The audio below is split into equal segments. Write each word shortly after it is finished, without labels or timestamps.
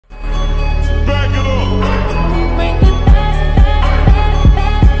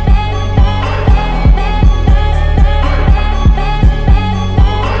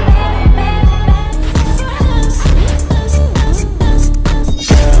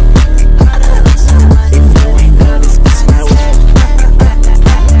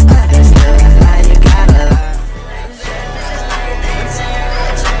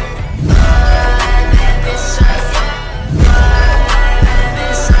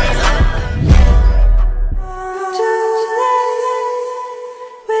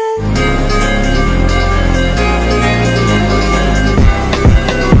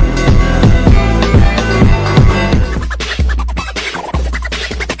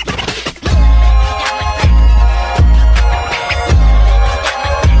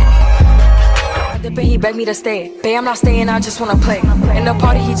beg me to stay. Babe, I'm not staying, I just wanna play. In the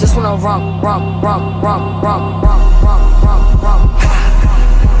party, he just wanna rum, rum, rum, rum, rum, rum, rum, rum, rum.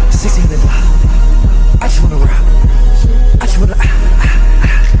 16 in I just wanna rock. I just wanna.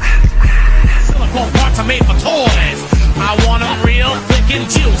 Silicone parts are made for toys. I want them real thick and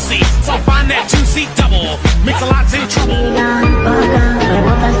juicy. So find that juicy double. Mix a lot's in trouble.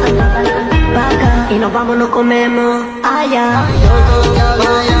 Y nos vamos, nos comemos allá.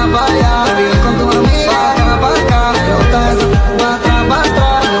 Vaya, vaya, vive con tu amiga. Vaca, vaca,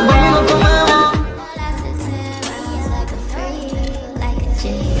 vaca, nos vamos y nos comemos.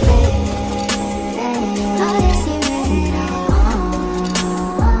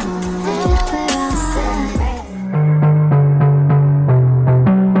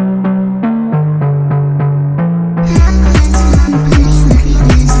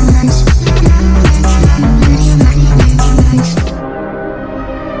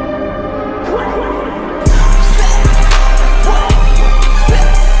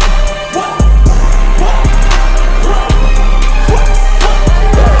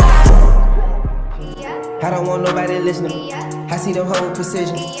 I don't want nobody listening. I see them whole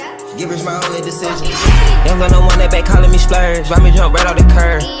precision. Givers my only decision. Young got no one that back calling me splurge. Why me jump right off the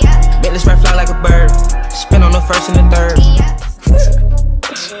curb? Make the spread fly like a bird. Spin on the first and the third.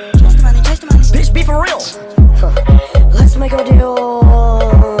 Bitch, be for real. Let's make a deal.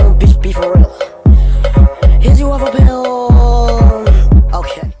 Bitch, be for real. Here's you have a pill.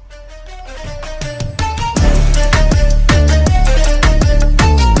 Okay.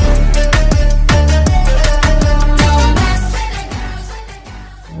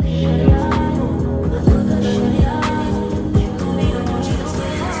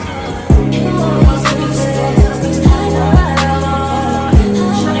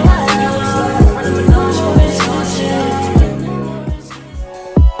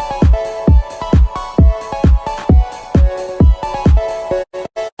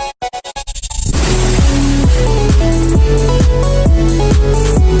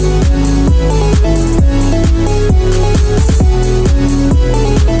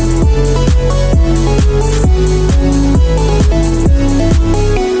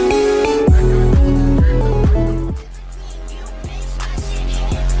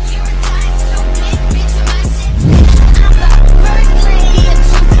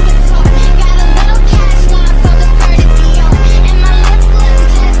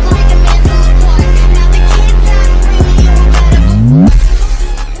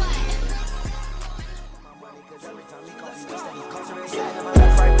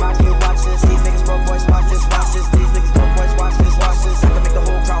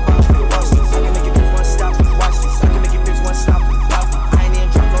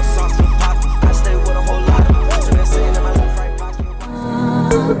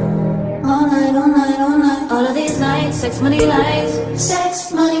 All night, all night, all night. All of these nights, 6 money lights.